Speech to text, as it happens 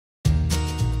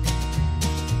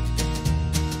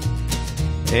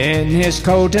In his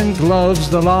coat and gloves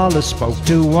the lawless spoke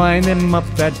to wind him up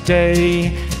that day,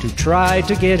 to try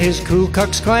to get his Ku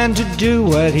Klux Klan to do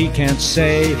what he can't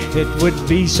say. It would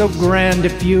be so grand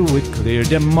if you would clear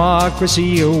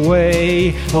democracy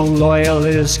away. Oh,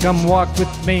 loyalists, come walk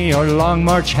with me, our long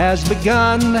march has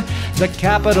begun. The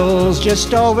Capitol's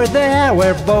just over there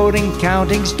where voting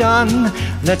counting's done.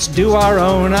 Let's do our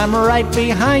own, I'm right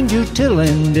behind you till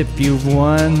end if you've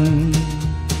won.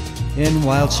 In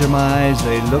wild surmise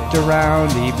they looked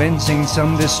around, evincing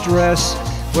some distress.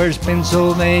 Where's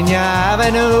Pennsylvania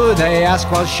Avenue? They asked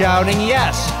while shouting,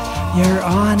 yes, you're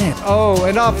on it. Oh,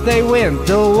 and off they went,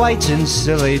 the whites in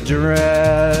silly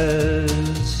dress.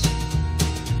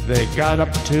 They got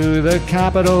up to the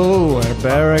Capitol where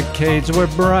barricades were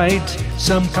bright.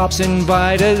 Some cops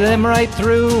invited them right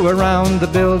through around the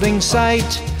building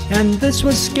site. And this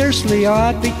was scarcely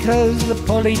odd because the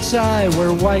police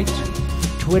were white.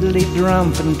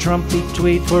 Tweedledum and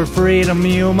Tweedledee, for freedom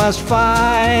you must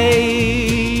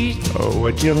fight. Oh,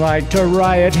 would you like to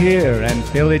riot here and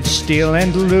pillage, steal,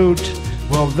 and loot?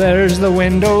 Well, there's the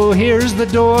window, here's the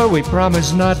door, we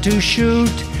promise not to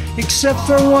shoot. Except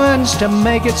for once to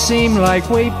make it seem like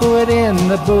we put in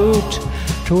the boot.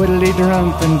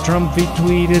 Tweedledum and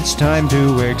Tweedledee, it's time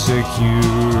to execute.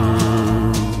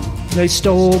 They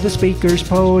stole the speaker's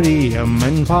podium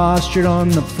and postured on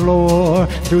the floor,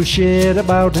 threw shit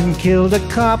about and killed a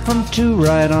cop from 2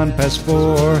 right on past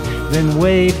 4, then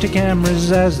waved to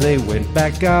cameras as they went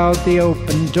back out the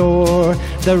open door.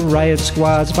 The riot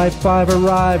squads by 5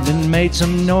 arrived and made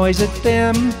some noise at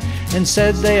them, and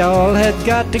said they all had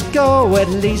got to go at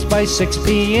least by 6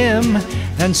 p.m.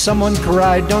 And someone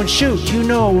cried, don't shoot, you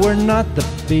know we're not the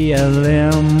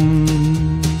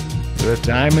BLM. The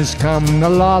time has come, the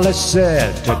lawless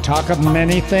said, to talk of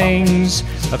many things,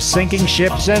 of sinking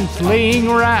ships and fleeing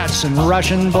rats and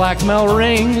Russian blackmail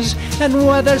rings, and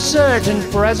whether certain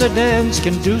presidents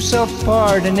can do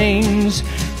self-pardonings.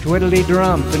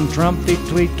 Tweedledum and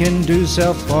Tweedledee can do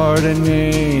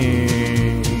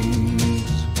self-pardonings.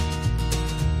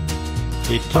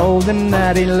 He told them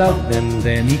that he loved them,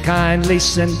 then he kindly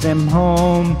sent them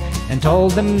home, and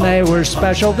told them they were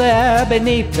special there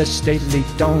beneath the stately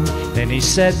dome. Then he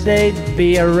said they'd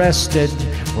be arrested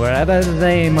wherever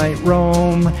they might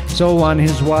roam. So on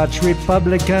his watch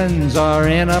Republicans are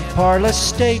in a parlous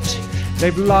state.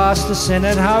 They've lost the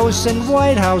Senate House and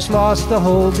White House lost the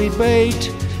whole debate.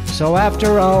 So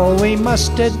after all we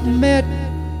must admit,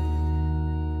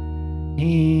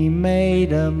 he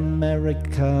made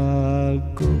America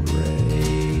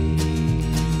great.